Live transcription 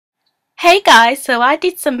Hey guys, so I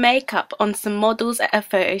did some makeup on some models at a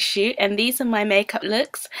photo shoot, and these are my makeup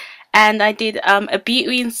looks. And I did a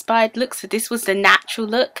beauty inspired look, so this was the natural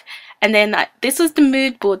look, and then this was the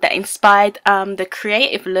mood board that inspired the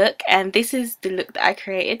creative look, and this is the look that I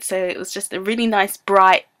created. So it was just a really nice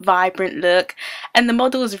bright vibrant look, and the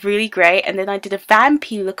model was really great. And then I did a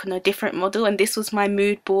vampy look on a different model, and this was my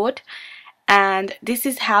mood board. And this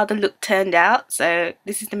is how the look turned out. So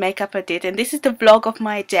this is the makeup I did, and this is the vlog of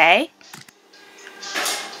my day.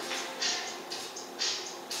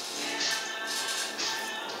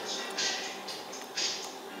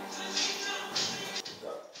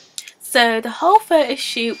 So the whole photo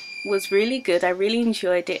shoot was really good. I really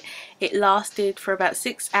enjoyed it. It lasted for about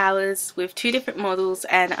 6 hours with 2 different models,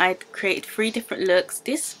 and I created 3 different looks.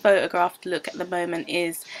 This photographed look at the moment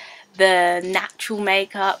is the natural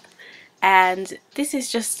makeup, and this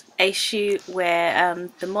is just a shoot where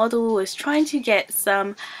the model was trying to get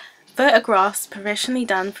some photographs professionally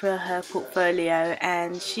done for her portfolio,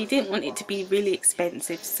 and she didn't want it to be really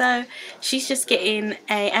expensive, so she's just getting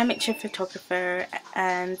an amateur photographer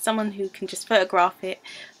and someone who can just photograph it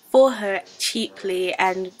for her cheaply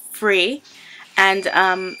and free. And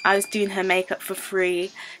I was doing her makeup for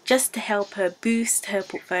free just to help her boost her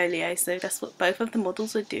portfolio. So that's what both of the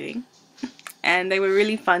models were doing, and they were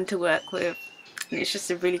really fun to work with, and it's just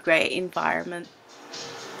a really great environment.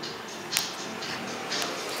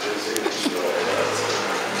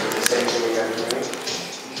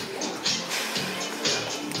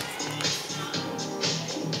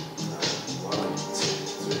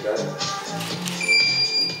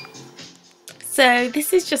 So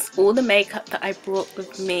this is just all the makeup that I brought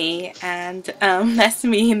with me, and that's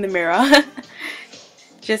me in the mirror.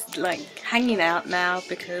 Just like hanging out now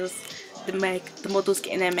because the model's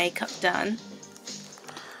getting her makeup done.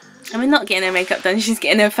 I mean, not getting her makeup done, she's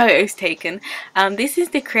getting her photos taken. This is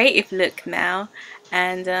the creative look now,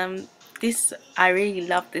 and I really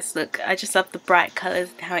love this look. I just love the bright colours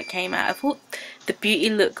and how it came out. I thought the beauty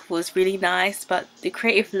look was really nice, but the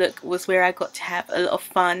creative look was where I got to have a lot of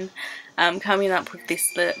fun coming up with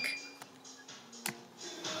this look.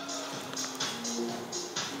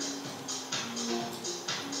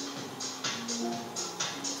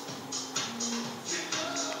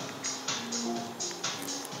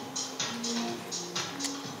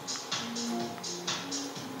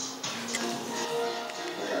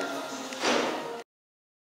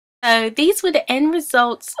 So these were the end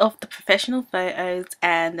results of the professional photos,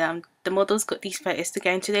 and the models got these photos to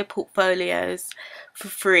go into their portfolios for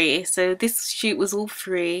free. So this shoot was all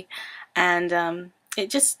free, and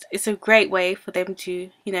it's a great way for them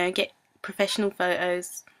to, you know, get professional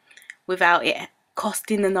photos without it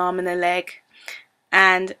costing an arm and a leg.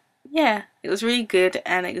 And yeah, it was really good,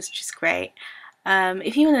 and it was just great.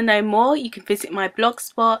 If you want to know more, you can visit my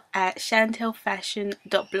blogspot at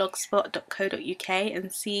chantelfashion.blogspot.co.uk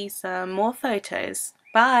and see some more photos.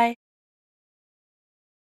 Bye!